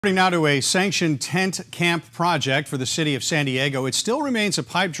Turning now to a sanctioned tent camp project for the city of San Diego. It still remains a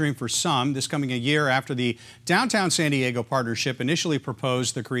pipe dream for some, this coming a year after the Downtown San Diego Partnership initially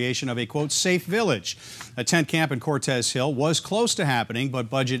proposed the creation of a, quote, safe village. A tent camp in Cortez Hill was close to happening,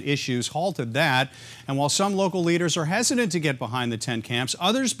 but budget issues halted that. And while some local leaders are hesitant to get behind the tent camps,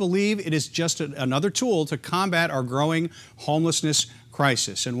 others believe it is just another tool to combat our growing homelessness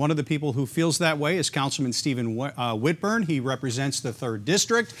crisis. And one of the people who feels that way is Councilman Stephen Whitburn. He represents the 3rd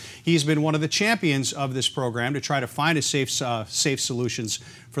District. He's been one of the champions of this program to try to find a safe solutions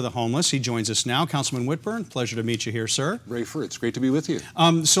for the homeless. He joins us now. Councilman Whitburn, pleasure to meet you here, sir. Rafer, it's great to be with you.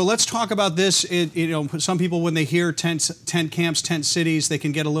 So let's talk about this. Some people, when they hear tent camps, tent cities, they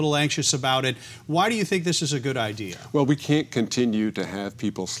can get a little anxious about it. Why do you think this is a good idea? Well, we can't continue to have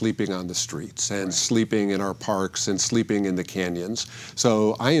people sleeping on the streets and sleeping in our parks and sleeping in the canyons.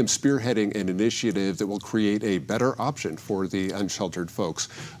 So I am spearheading an initiative that will create a better option for the unsheltered folks.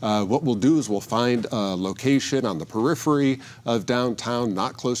 What we'll do is we'll find a location on the periphery of downtown,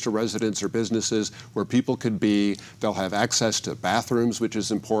 not close to residents or businesses, where people could be. They'll have access to bathrooms, which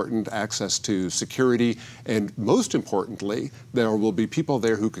is important, access to security, and most importantly, there will be people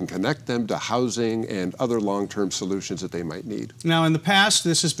there who can connect them to housing and other long-term solutions that they might need. Now, in the past,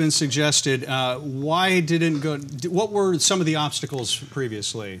 this has been suggested. Why didn't go? What were some of the obstacles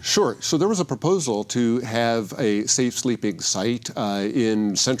previously? Sure. So there was a proposal to have a safe sleeping site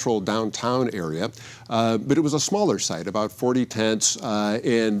in central downtown area, but it was a smaller site, about 40 tents,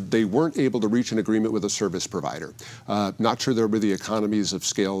 and they weren't able to reach an agreement with a service provider. Not sure there were the economies of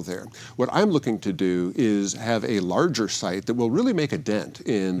scale there. What I'm looking to do is have a larger site that will really make a dent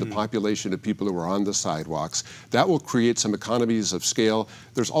in the population of people who are on the sidewalks. That will create some economies of scale.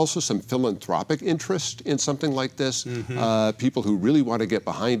 There's also some philanthropic interest in something like this, people who really want to get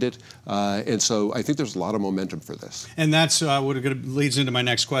behind it, and so I think there's a lot of momentum for this. And that's what leads into my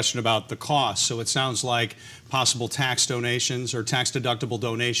next question about the cost. So it sounds like possible tax donations or tax-deductible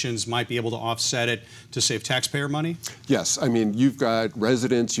donations might be able to offset it to save taxpayer money? Yes. I mean, you've got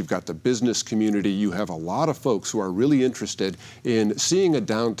residents, you've got the business community, you have a lot of folks who are really interested in seeing a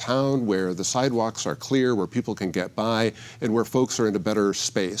downtown where the sidewalks are clear, where people can get by, and where folks are in a better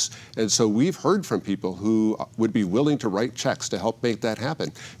space. And so we've heard from people who would be willing to write checks to help make that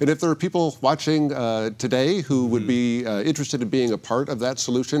happen. And if there are people watching today who would be interested in being a part of that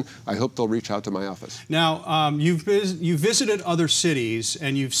solution, I hope they'll reach out to my office. Now, you've visited other cities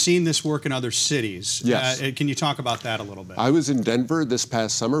and you've seen this work in other cities. Yes. Can you talk about that a little bit? I was in Denver this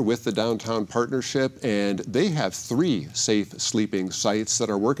past summer with the Downtown Partnership, and they have 3 safe sleeping sites that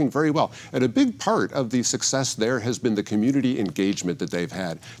are working very well. And a big part of the success there has been the community engagement that they've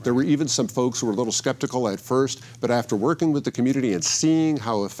had. There were even some folks who were a little skeptical at first, but after working with the community and seeing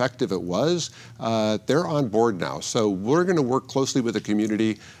how effective it was, they're on board now. So we're going to work closely with the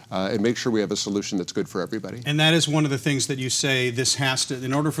community and make sure we have a solution that's good for everybody. And that is one of the things that you say this has to,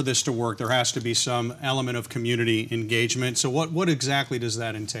 in order for this to work, there has to be some element of community engagement. So what exactly does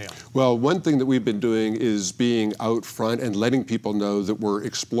that entail? Well, one thing that we've been doing is being out front and letting people know that we're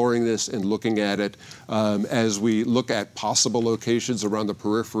exploring this and looking at it. As we look at possible locations around the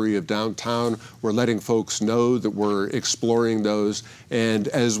periphery of downtown, we're letting folks know that we're exploring those. And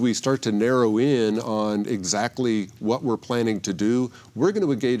as we start to narrow in on exactly what we're planning to do, we're going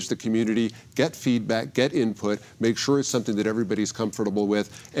to engage the community, get feedback, get input, make sure it's something that everybody's comfortable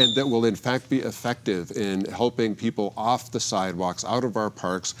with, and that will in fact be effective in helping people off the sidewalks, out of our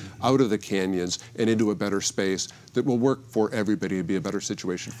parks, out of the canyons, and into a better space that will work for everybody and be a better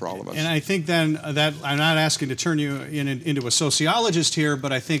situation for all of us. And I think then that, I'm not asking to turn you into a sociologist here,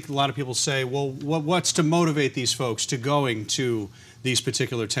 but I think a lot of people say, well, what's to motivate these folks to going to these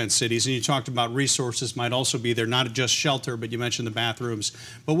particular tent cities? And you talked about resources might also be there, not just shelter, but you mentioned the bathrooms.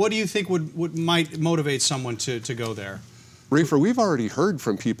 But what do you think might motivate someone to go there? Rafer, we've already heard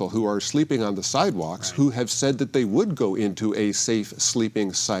from people who are sleeping on the sidewalks who have said that they would go into a safe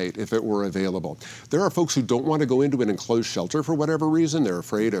sleeping site if it were available. There are folks who don't want to go into an enclosed shelter for whatever reason. They're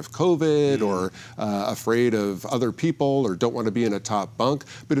afraid of COVID or afraid of other people or don't want to be in a top bunk.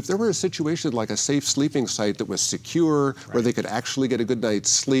 But if there were a situation like a safe sleeping site that was secure, where they could actually get a good night's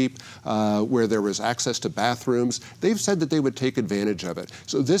sleep, where there was access to bathrooms, they've said that they would take advantage of it.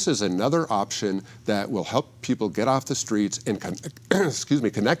 So this is another option that will help people get off the streets and excuse me,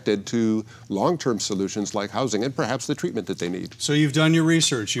 connected to long-term solutions like housing and perhaps the treatment that they need. So you've done your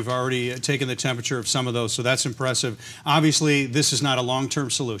research. You've already taken the temperature of some of those, so that's impressive. Obviously, this is not a long-term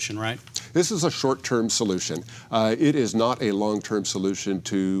solution, right? This is a short-term solution. It is not a long-term solution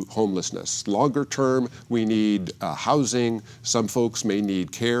to homelessness. Longer term, we need housing. Some folks may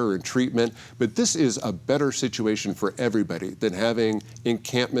need care and treatment, but this is a better situation for everybody than having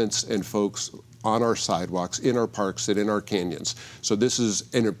encampments and folks on our sidewalks, in our parks, and in our canyons. So this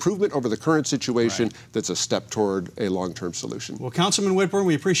is an improvement over the current situation that's a step toward a long-term solution. Well, Councilman Whitburn,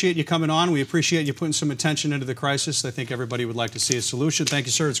 we appreciate you coming on. We appreciate you putting some attention into the crisis. I think everybody would like to see a solution. Thank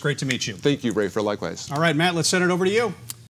you, sir. It's great to meet you. Thank you, Ray, for likewise. All right, Matt, let's send it over to you.